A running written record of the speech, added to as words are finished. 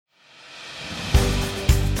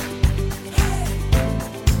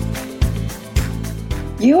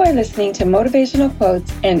You are listening to motivational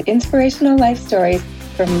quotes and inspirational life stories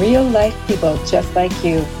from real-life people just like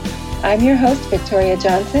you. I'm your host, Victoria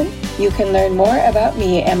Johnson. You can learn more about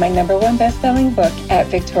me and my #1 best-selling book at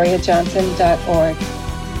victoriajohnson.org.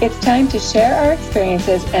 It's time to share our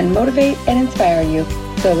experiences and motivate and inspire you.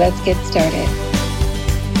 So let's get started.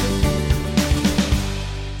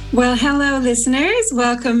 Well, hello, listeners.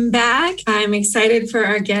 Welcome back. I'm excited for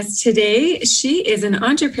our guest today. She is an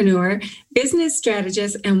entrepreneur, business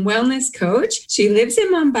strategist, and wellness coach. She lives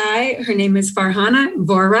in Mumbai. Her name is Farhana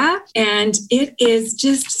Vora, and it is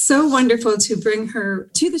just so wonderful to bring her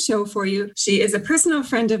to the show for you. She is a personal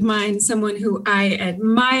friend of mine, someone who I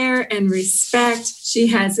admire and respect. She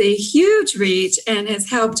has a huge reach and has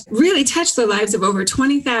helped really touch the lives of over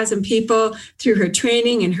 20,000 people through her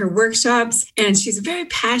training and her workshops. And she's a very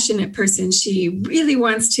passionate person. She really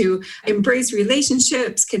wants to embrace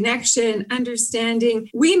relationships, connection, understanding.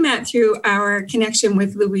 We met through our connection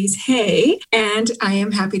with Louise Hay, and I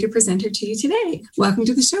am happy to present her to you today. Welcome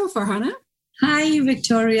to the show, Farhana. Hi,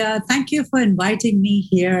 Victoria. Thank you for inviting me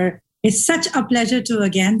here. It's such a pleasure to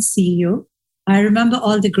again see you. I remember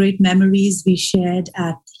all the great memories we shared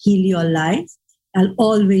at Heal Your Life. I'll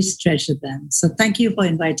always treasure them. So thank you for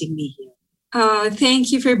inviting me here. Oh,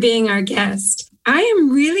 thank you for being our guest. I am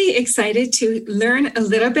really excited to learn a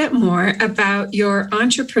little bit more about your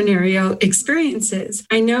entrepreneurial experiences.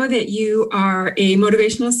 I know that you are a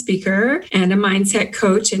motivational speaker and a mindset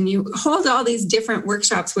coach, and you hold all these different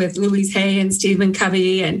workshops with Louise Hay and Stephen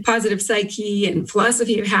Covey and positive psyche and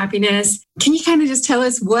philosophy of happiness. Can you kind of just tell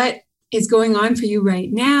us what is going on for you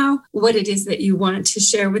right now, what it is that you want to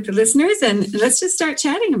share with the listeners, and let's just start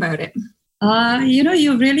chatting about it.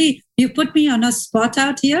 You put me on a spot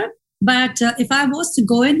out here. But if I was to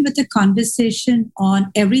go in with a conversation on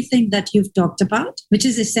everything that you've talked about, which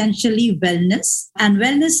is essentially wellness, and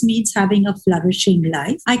wellness means having a flourishing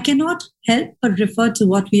life, I cannot help but refer to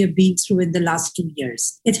what we have been through in the last 2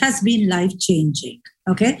 years. It has been life-changing,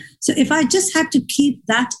 okay? So if I just had to keep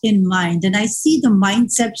that in mind, and I see the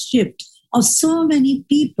mindset shift of so many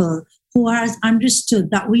people who has understood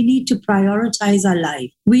that we need to prioritize our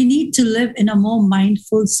life. We need to live in a more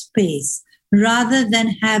mindful space, rather than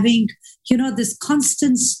having, this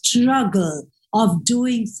constant struggle of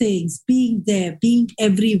doing things, being there, being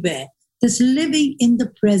everywhere. This living in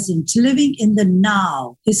the present, living in the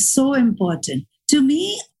now is so important. To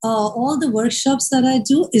me, all the workshops that I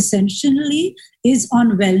do essentially is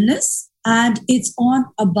on wellness, and it's on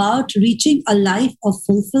about reaching a life of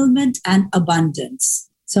fulfillment and abundance.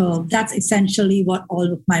 So that's essentially what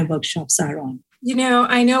all of my workshops are on.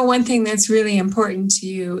 I know one thing that's really important to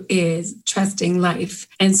you is trusting life.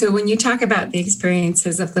 And so when you talk about the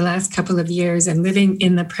experiences of the last couple of years and living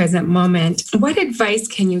in the present moment, what advice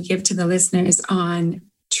can you give to the listeners on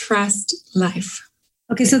trust life?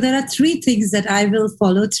 Okay, so there are 3 things that I will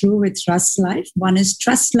follow through with trust life. One is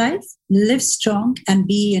trust life, live strong, and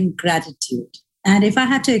be in gratitude. And if I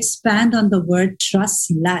had to expand on the word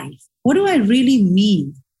trust life, what do I really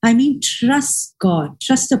mean? I mean, trust God,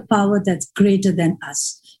 trust a power that's greater than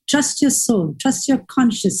us. Trust your soul, trust your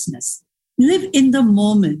consciousness. Live in the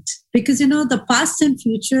moment because, the past and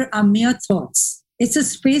future are mere thoughts. It's a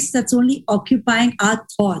space that's only occupying our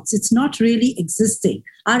thoughts. It's not really existing.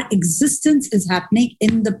 Our existence is happening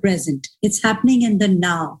in the present. It's happening in the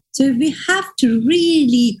now. So if we have to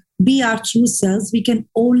really be our true selves, we can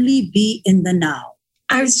only be in the now.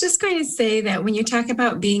 I was just going to say that when you talk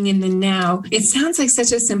about being in the now, it sounds like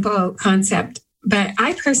such a simple concept, but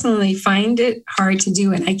I personally find it hard to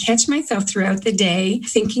do. And I catch myself throughout the day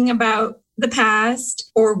thinking about the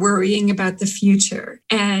past or worrying about the future.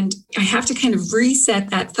 And I have to kind of reset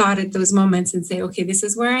that thought at those moments and say, okay, this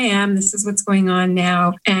is where I am. This is what's going on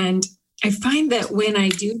now. And I find that when I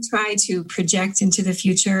do try to project into the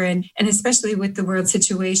future, and especially with the world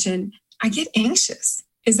situation, I get anxious.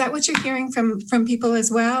 Is that what you're hearing from people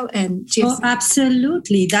as well? And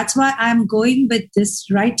absolutely. That's why I'm going with this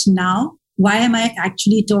right now. Why am I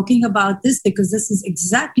actually talking about this? Because this is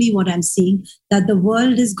exactly what I'm seeing that the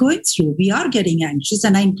world is going through. We are getting anxious,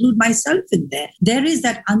 and I include myself in there. There is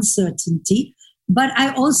that uncertainty. But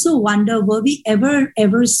I also wonder, were we ever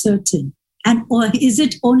certain? Or is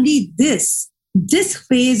it only this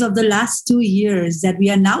phase of the last 2 years that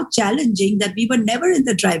we are now challenging, that we were never in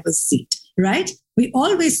the driver's seat, right? We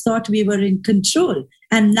always thought we were in control.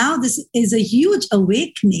 And now this is a huge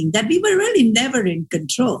awakening that we were really never in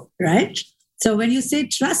control, right? So when you say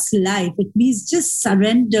trust life, it means just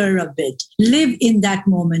surrender a bit. Live in that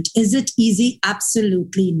moment. Is it easy?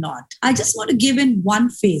 Absolutely not. I just want to give in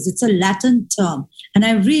one phrase. It's a Latin term, and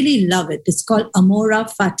I really love it. It's called amora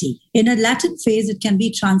fati. In a Latin phrase, it can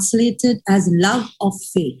be translated as love of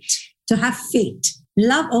fate. To have fate,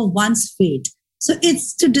 love of one's fate. So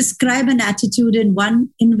it's to describe an attitude in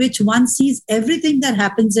which one sees everything that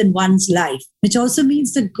happens in one's life, which also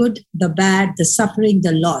means the good, the bad, the suffering,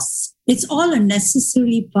 the loss. It's all a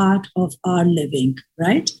necessary part of our living,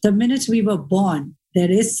 right? The minute we were born,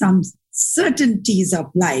 there is some certainties of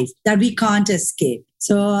life that we can't escape.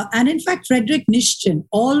 So, and in fact, Friedrich Nietzsche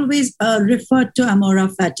always referred to amora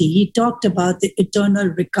fati. He talked about the eternal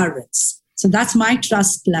recurrence. So that's my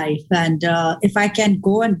trust life. And if I can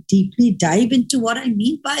go and deeply dive into what I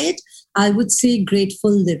mean by it, I would say grateful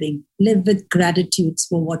living. Live with gratitude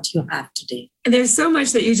for what you have today. There's so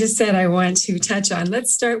much that you just said I want to touch on.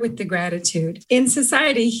 Let's start with the gratitude. In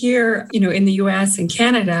society here, in the US and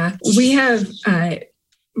Canada, we have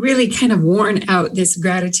really kind of worn out this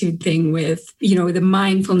gratitude thing with, the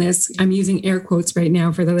mindfulness. I'm using air quotes right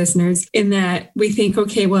now for the listeners, in that we think,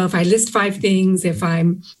 okay, well, if I list 5 things, if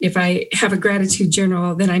I have a gratitude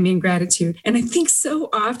journal, then I'm in gratitude. And I think so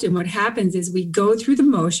often what happens is we go through the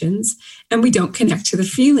motions and we don't connect to the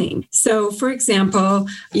feeling. So for example,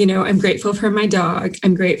 I'm grateful for my dog.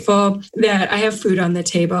 I'm grateful that I have food on the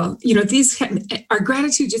table. Our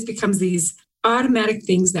gratitude just becomes these automatic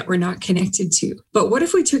things that we're not connected to. But what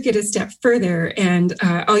if we took it a step further? And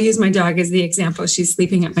I'll use my dog as the example. She's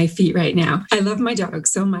sleeping at my feet right now. I love my dog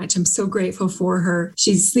so much. I'm so grateful for her.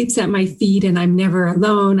 She sleeps at my feet and I'm never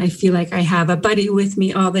alone. I feel like I have a buddy with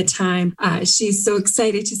me all the time. She's so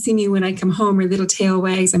excited to see me when I come home. Her little tail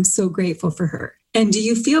wags. I'm so grateful for her. And do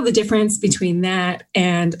you feel the difference between that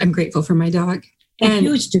and I'm grateful for my dog? A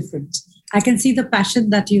huge difference. I can see the passion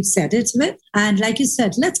that you said it with. And like you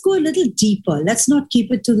said, let's go a little deeper. Let's not keep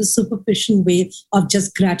it to the superficial way of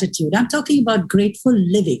just gratitude. I'm talking about grateful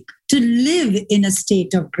living, to live in a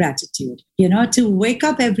state of gratitude, to wake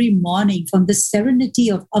up every morning from the serenity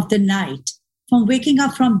of the night, from waking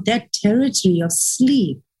up from that territory of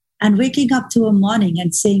sleep and waking up to a morning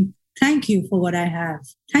and saying, thank you for what I have.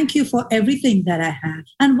 Thank you for everything that I have.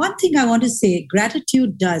 And one thing I want to say,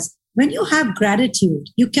 gratitude does. When you have gratitude,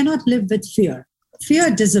 you cannot live with fear.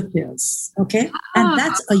 Fear disappears, okay? And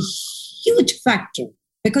that's a huge factor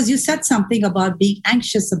because you said something about being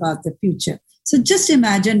anxious about the future. So just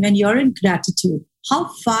imagine when you're in gratitude,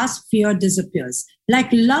 how fast fear disappears. Like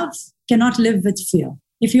love cannot live with fear.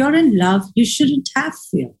 If you're in love, you shouldn't have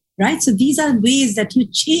fear, right? So these are ways that you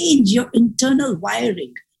change your internal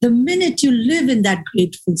wiring. The minute you live in that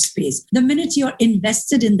grateful space, the minute you're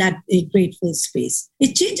invested in that grateful space,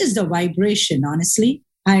 it changes the vibration, honestly.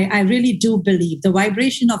 I really do believe the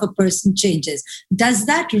vibration of a person changes. Does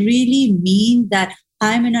that really mean that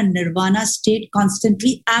I'm in a nirvana state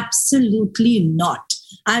constantly? Absolutely not.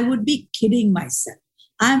 I would be kidding myself.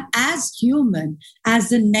 I'm as human as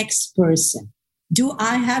the next person. Do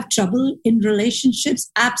I have trouble in relationships?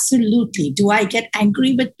 Absolutely. Do I get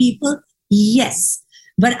angry with people? Yes.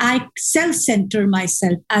 But I self-center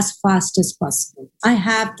myself as fast as possible. I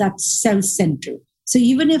have that self-center. So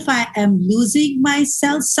even if I am losing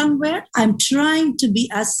myself somewhere, I'm trying to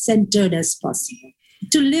be as centered as possible.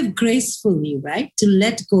 To live gracefully, right? To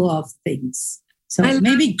let go of things. So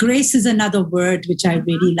maybe grace is another word which I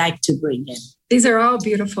really like to bring in. These are all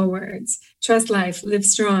beautiful words. Trust life, live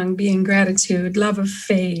strong, be in gratitude, love of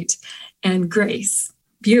fate, and grace.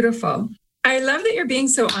 Beautiful. I love that you're being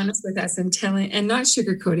so honest with us and telling and not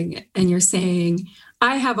sugarcoating it. And you're saying,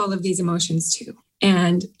 I have all of these emotions too.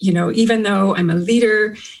 And, even though I'm a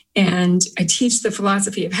leader and I teach the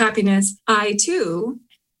philosophy of happiness, I too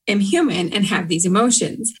am human and have these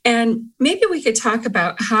emotions. And maybe we could talk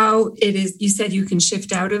about how it is. You said you can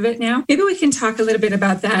shift out of it now. Maybe we can talk a little bit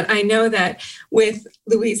about that. I know that with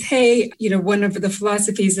Louise Hay, one of the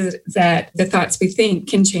philosophies is that the thoughts we think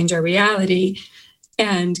can change our reality.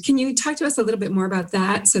 And can you talk to us a little bit more about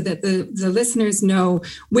that so that the listeners know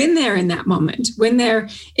when they're in that moment, when they're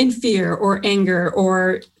in fear or anger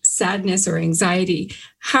or sadness or anxiety,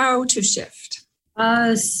 how to shift?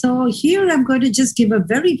 So here I'm going to just give a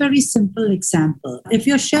very, very simple example. If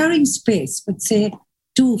you're sharing space with, say,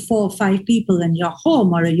 2, 4, 5 people in your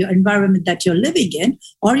home or your environment that you're living in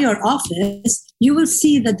or your office, you will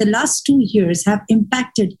see that the last 2 years have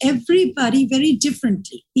impacted everybody very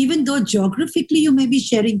differently. Even though geographically you may be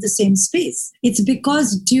sharing the same space. It's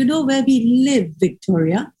because, do you know where we live,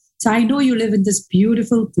 Victoria? So I know you live in this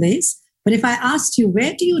beautiful place, but if I asked you,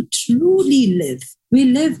 where do you truly live? We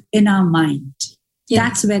live in our mind. Yeah.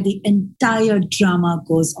 That's where the entire drama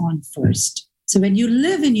goes on first. So when you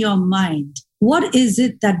live in your mind, what is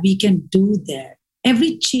it that we can do there?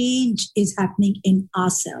 Every change is happening in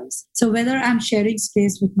ourselves. So whether I'm sharing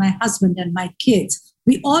space with my husband and my kids,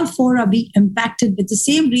 we all four are being impacted with the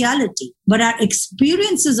same reality, but our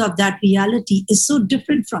experiences of that reality is so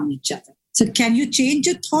different from each other. So can you change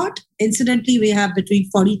a thought? Incidentally, we have between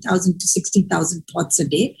 40,000 to 60,000 thoughts a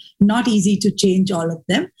day. Not easy to change all of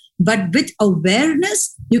them. But with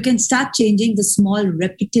awareness, you can start changing the small,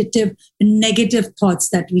 repetitive, negative thoughts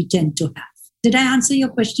that we tend to have. Did I answer your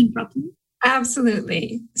question properly?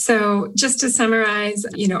 Absolutely. So just to summarize,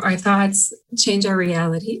 our thoughts change our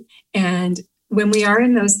reality. And when we are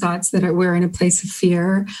in those thoughts that we're in a place of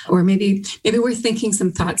fear, or maybe we're thinking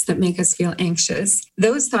some thoughts that make us feel anxious,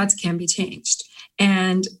 those thoughts can be changed.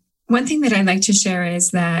 And one thing that I'd like to share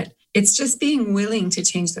is that it's just being willing to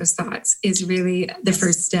change those thoughts is really the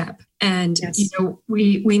first step. And,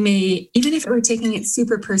 we may, even if we're taking it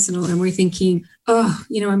super personal and we're thinking,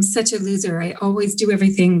 I'm such a loser. I always do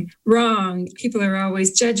everything wrong. People are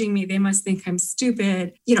always judging me. They must think I'm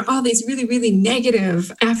stupid. All these really, really negative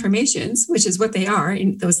affirmations, which is what they are.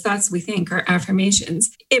 And those thoughts we think are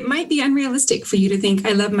affirmations. It might be unrealistic for you to think,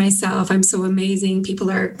 I love myself. I'm so amazing. People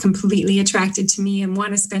are completely attracted to me and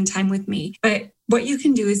want to spend time with me. But what you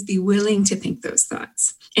can do is be willing to think those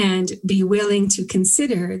thoughts and be willing to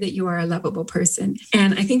consider that you are a lovable person.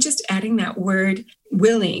 And I think just adding that word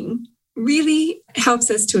willing really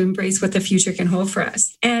helps us to embrace what the future can hold for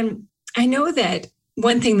us. And I know that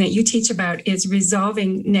one thing that you teach about is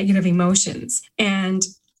resolving negative emotions and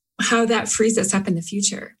how that frees us up in the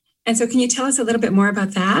future. And so can you tell us a little bit more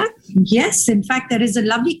about that? Yes. In fact, there is a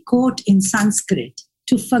lovely quote in Sanskrit.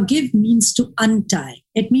 To forgive means to untie.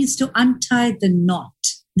 It means to untie the knot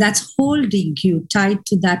that's holding you tied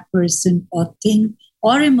to that person or thing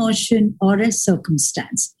or emotion or a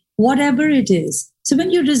circumstance, whatever it is. So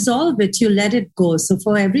when you resolve it, you let it go. So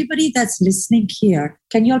for everybody that's listening here,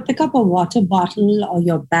 can you all pick up a water bottle or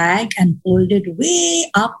your bag and hold it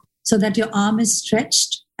way up so that your arm is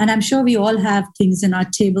stretched? And I'm sure we all have things in our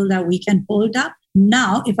table that we can hold up.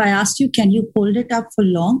 Now, if I asked you, can you hold it up for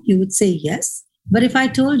long? You would say yes. But if I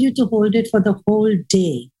told you to hold it for the whole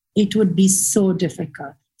day, it would be so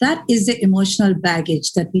difficult. That is the emotional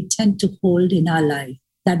baggage that we tend to hold in our life,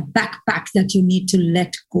 that backpack that you need to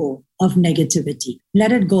let go of negativity.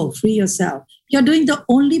 Let it go, free yourself. The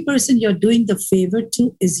only person you're doing the favor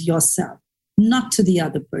to is yourself, not to the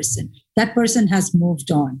other person. That person has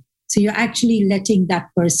moved on. So you're actually letting that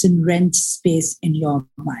person rent space in your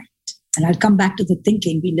mind. And I'll come back to the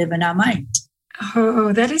thinking, we live in our mind.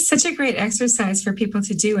 Oh, that is such a great exercise for people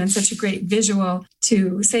to do and such a great visual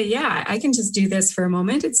to say, yeah, I can just do this for a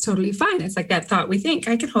moment. It's totally fine. It's like that thought we think,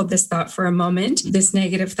 I can hold this thought for a moment, this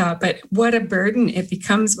negative thought, but what a burden it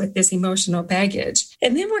becomes with this emotional baggage.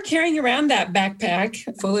 And then we're carrying around that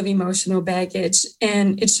backpack full of emotional baggage,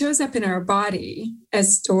 and it shows up in our body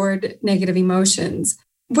as stored negative emotions.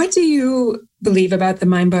 What do you believe about the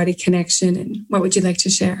mind-body connection, and what would you like to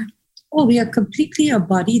share? Oh, we are completely a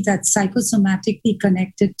body that's psychosomatically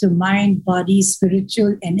connected to mind, body,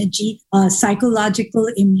 spiritual energy, psychological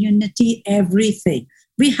immunity, everything.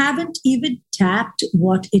 We haven't even tapped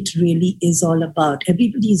what it really is all about.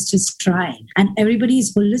 Everybody is just trying, and everybody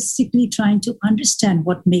is holistically trying to understand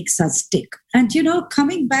what makes us tick. And,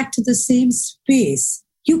 coming back to the same space,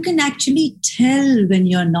 you can actually tell when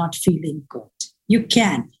you're not feeling good. You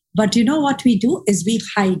can. But what we do is we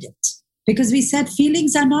hide it. Because we said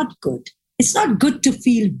feelings are not good. It's not good to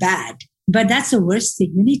feel bad, but that's the worst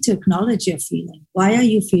thing. You need to acknowledge your feeling. Why are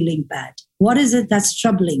you feeling bad? What is it that's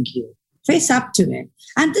troubling you? Face up to it.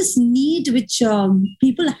 And this need which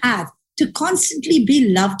people have to constantly be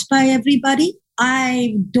loved by everybody,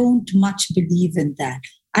 I don't much believe in that.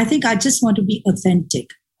 I think I just want to be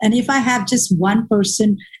authentic. And if I have just one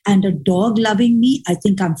person and a dog loving me, I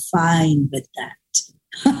think I'm fine with that.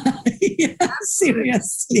 Yeah,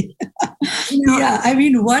 seriously.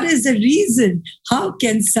 What is the reason? How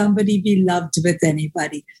can somebody be loved with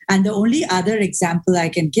anybody? And the only other example I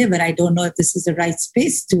can give, and I don't know if this is the right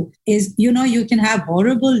space to, is, you can have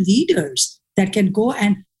horrible leaders that can go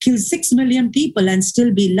and kill 6 million people and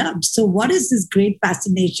still be loved. So what is this great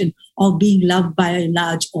fascination of being loved by a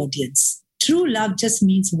large audience? True love just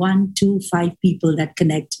means 1, 2, 5 people that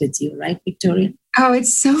connect with you, right, Victoria? Oh,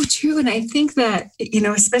 it's so true. And I think that,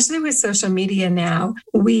 especially with social media now,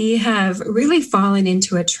 we have really fallen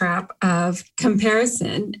into a trap of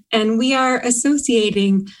comparison, and we are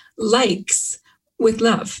associating likes with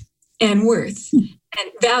love and worth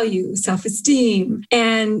and value, self-esteem.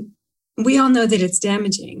 And we all know that it's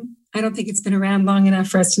damaging. I don't think it's been around long enough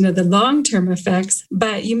for us to know the long-term effects,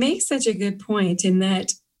 but you make such a good point in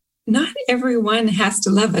that not everyone has to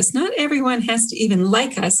love us. Not everyone has to even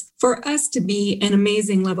like us for us to be an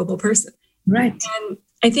amazing, lovable person. Right. And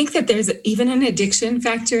I think that there's even an addiction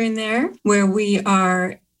factor in there where we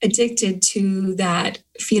are addicted to that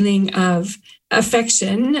feeling of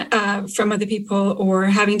affection from other people or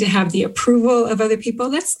having to have the approval of other people.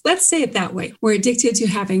 Let's say it that way. We're addicted to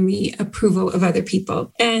having the approval of other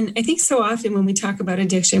people. And I think so often when we talk about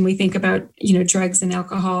addiction, we think about, drugs and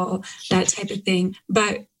alcohol, that type of thing.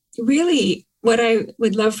 But really, what I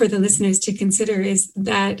would love for the listeners to consider is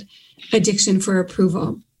that addiction for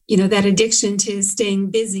approval. That addiction to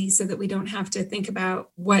staying busy so that we don't have to think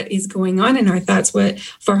about what is going on in our thoughts, what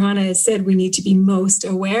Farhana has said we need to be most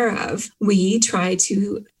aware of. We try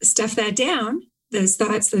to stuff that down, those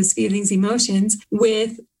thoughts, those feelings, emotions,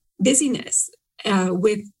 with busyness,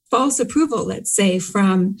 with false approval, let's say,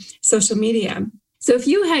 from social media. So if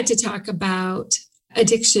you had to talk about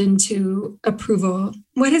addiction to approval,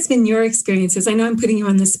 what has been your experiences? I know I'm putting you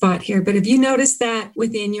on the spot here, but have you noticed that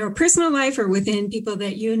within your personal life or within people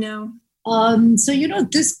that you know?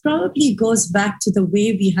 This probably goes back to the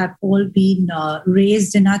way we have all been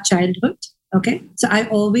raised in our childhood. Okay. So I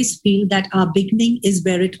always feel that our beginning is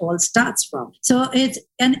where it all starts from.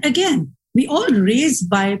 And again, we all raised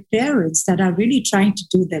by parents that are really trying to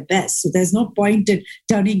do their best. So there's no point in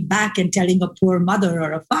turning back and telling a poor mother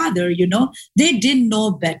or a father, they didn't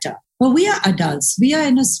know better. But we are adults. We are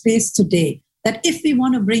in a space today that if we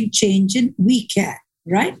want to bring change in, we can,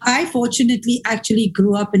 right? I fortunately actually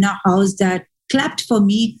grew up in a house that clapped for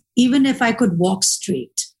me, even if I could walk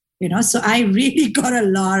straight. So I really got a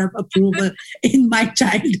lot of approval in my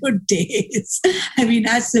childhood days. I mean,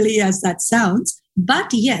 as silly as that sounds.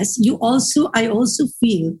 But yes, I also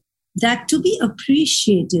feel that to be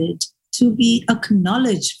appreciated, to be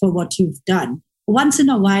acknowledged for what you've done, once in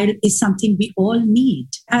a while is something we all need.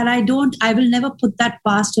 And I will never put that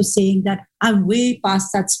past of saying that I'm way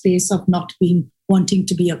past that space of not wanting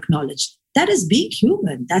to be acknowledged. That is being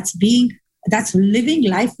human. That's living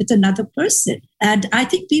life with another person. And I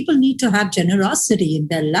think people need to have generosity in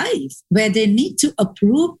their life where they need to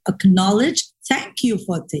approve, acknowledge, thank you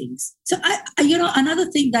for things. So, another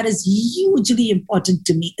thing that is hugely important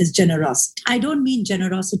to me is generosity. I don't mean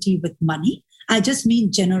generosity with money. I just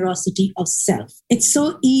mean generosity of self. It's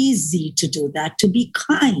so easy to do that, to be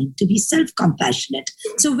kind, to be self-compassionate.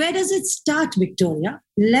 So where does it start, Victoria?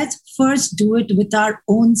 Let's first do it with our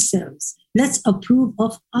own selves. Let's approve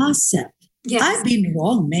of ourselves. Yes. I've been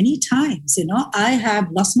wrong many times. I have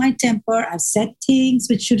lost my temper. I've said things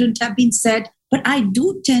which shouldn't have been said, but I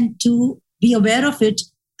do tend to be aware of it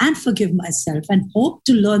and forgive myself and hope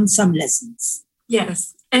to learn some lessons.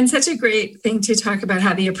 Yes. And such a great thing to talk about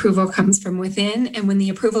how the approval comes from within. And when the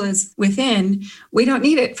approval is within, we don't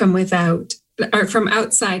need it from without or from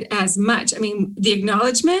outside as much. I mean, the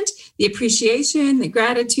acknowledgement, the appreciation, the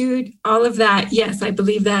gratitude, all of that. Yes, I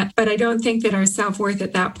believe that. But I don't think that our self-worth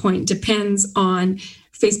at that point depends on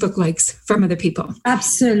Facebook likes from other people.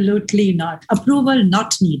 Absolutely not. Approval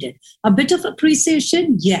not needed. A bit of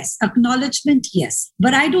appreciation, yes. Acknowledgement, yes.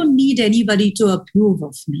 But I don't need anybody to approve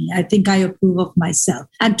of me. I think I approve of myself.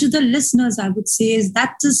 And to the listeners, I would say is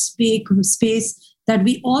that's a space that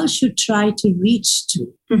we all should try to reach to,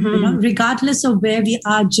 regardless of where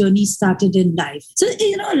our journey started in life. So,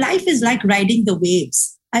 life is like riding the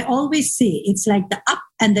waves. I always say it's like the up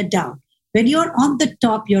and the down. When you're on the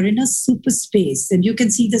top, you're in a super space and you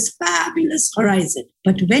can see this fabulous horizon.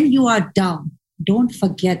 But when you are down, don't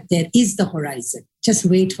forget there is the horizon. Just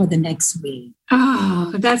wait for the next wave.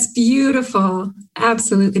 Oh, that's beautiful.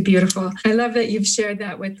 Absolutely beautiful. I love that you've shared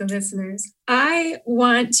that with the listeners. I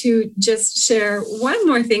want to just share one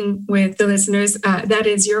more thing with the listeners. That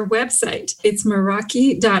is your website. It's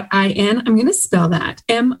Meraki.in. I'm going to spell that.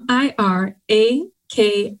 MIRAKI.in.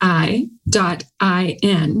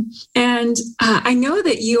 And I know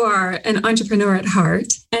that you are an entrepreneur at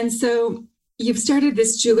heart. And so you've started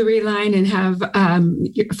this jewelry line and have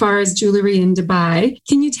Farah's Jewelry in Dubai.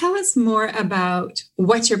 Can you tell us more about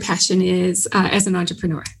what your passion is as an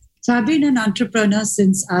entrepreneur? So I've been an entrepreneur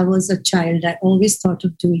since I was a child. I always thought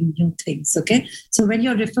of doing new things, okay? So when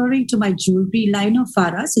you're referring to my jewelry line of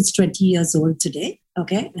Farah's, it's 20 years old today,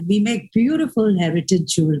 okay? And we make beautiful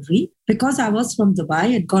heritage jewelry. Because I was from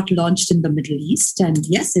Dubai, it got launched in the Middle East. And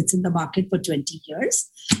yes, it's in the market for 20 years.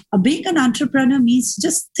 Being an entrepreneur means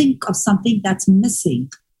just think of something that's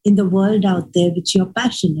missing in the world out there, which you're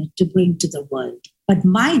passionate to bring to the world. But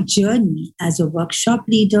my journey as a workshop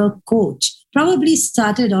leader, coach, probably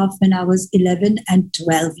started off when I was 11 and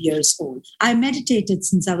 12 years old. I meditated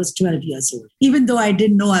since I was 12 years old, even though I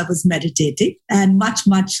didn't know I was meditating. And much,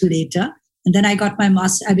 much later, And then I got my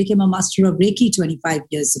master. I became a master of Reiki 25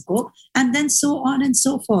 years ago. And then so on and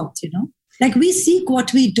so forth, Like we seek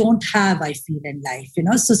what we don't have, I feel, in life,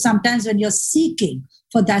 So sometimes when you're seeking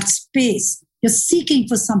for that space, you're seeking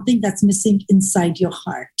for something that's missing inside your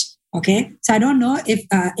heart. Okay. So I don't know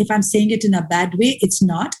if I'm saying it in a bad way. It's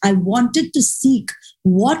not. I wanted to seek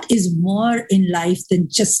what is more in life than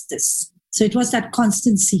just this. So it was that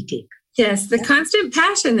constant seeking. Yes, the constant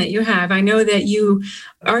passion that you have. I know that you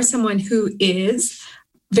are someone who is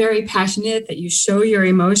very passionate, that you show your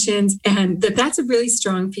emotions, and that's a really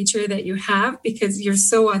strong feature that you have because you're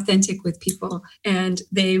so authentic with people and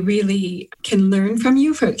they really can learn from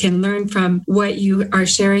you, can learn from what you are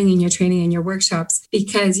sharing in your training and your workshops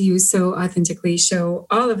because you so authentically show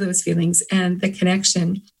all of those feelings and the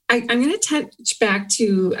connection. I'm going to touch back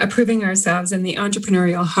to approving ourselves and the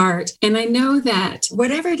entrepreneurial heart. And I know that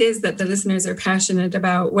whatever it is that the listeners are passionate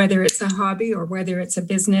about, whether it's a hobby or whether it's a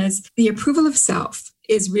business, the approval of self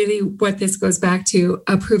is really what this goes back to,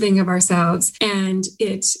 approving of ourselves. And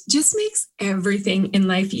it just makes everything in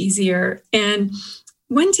life easier. And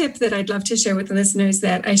one tip that I'd love to share with the listeners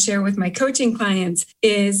that I share with my coaching clients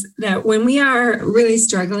is that when we are really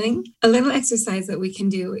struggling, a little exercise that we can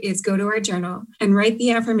do is go to our journal and write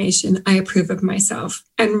the affirmation, I approve of myself,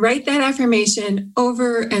 and write that affirmation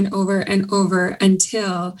over and over and over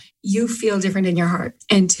until you feel different in your heart,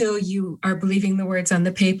 until you are believing the words on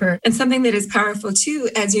the paper. And something that is powerful too,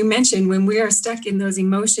 as you mentioned, when we are stuck in those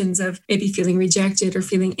emotions of maybe feeling rejected or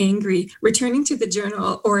feeling angry, returning to the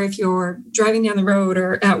journal, or if you're driving down the road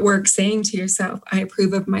or at work, saying to yourself, I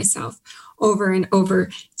approve of myself over and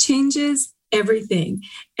over, changes everything.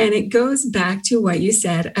 And it goes back to what you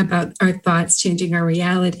said about our thoughts changing our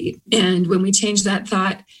reality. And when we change that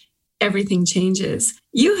thought, everything changes.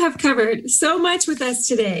 You have covered so much with us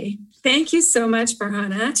today. Thank you so much,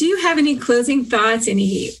 Farhana. Do you have any closing thoughts?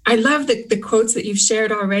 I love the quotes that you've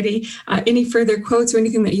shared already. Any further quotes or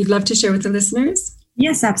anything that you'd love to share with the listeners?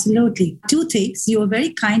 Yes, absolutely. 2 things. You were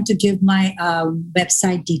very kind to give my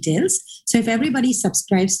website details. So if everybody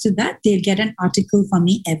subscribes to that, they'll get an article from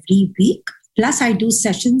me every week. Plus, I do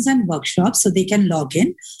sessions and workshops so they can log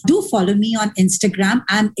in. Do follow me on Instagram.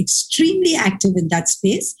 I'm extremely active in that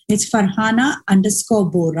space. It's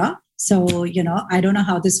Farhana_Bora. So, I don't know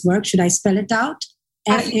how this works. Should I spell it out?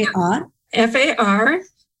 FARHANA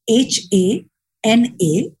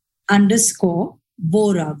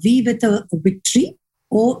 _Bora. V with a victory.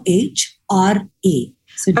 OHRA.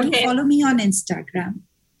 So do follow me on Instagram.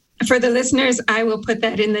 For the listeners, I will put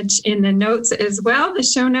that in the notes as well, the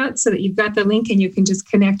show notes, so that you've got the link and you can just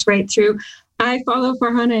connect right through. I follow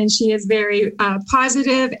Farhana and she is very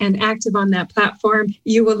positive and active on that platform.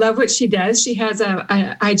 You will love what she does. She has a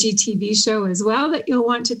IGTV show as well that you'll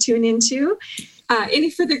want to tune into. Any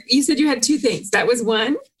further? You said you had 2 things. That was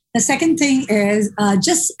one. The second thing is,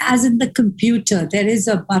 just as in the computer, there is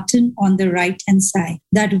a button on the right-hand side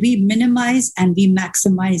that we minimize and we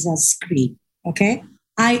maximize our screen. Okay.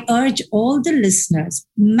 I urge all the listeners,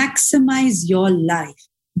 maximize your life.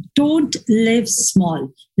 Don't live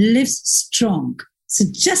small, live strong. So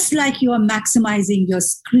just like you are maximizing your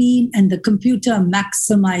screen and the computer,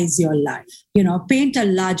 maximize your life. Paint a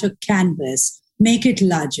larger canvas, make it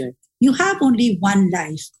larger. You have only one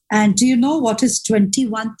life. And do you know what is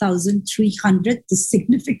 21,300? The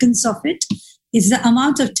significance of it is the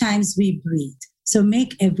amount of times we breathe. So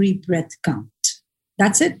make every breath count.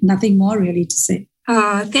 That's it. Nothing more really to say.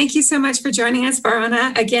 Thank you so much for joining us,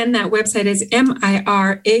 Farhana. Again, that website is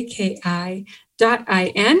miraki.in,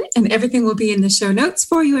 and everything will be in the show notes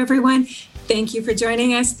for you, everyone. Thank you for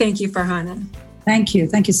joining us. Thank you, Farhana. Thank you.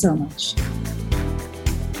 Thank you so much.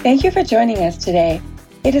 Thank you for joining us today.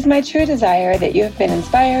 It is my true desire that you have been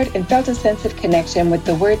inspired and felt a sense of connection with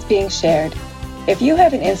the words being shared. If you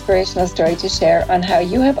have an inspirational story to share on how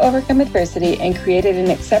you have overcome adversity and created an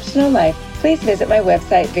exceptional life, please visit my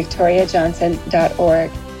website,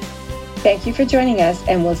 victoriajohnson.org. Thank you for joining us,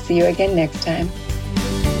 and we'll see you again next time.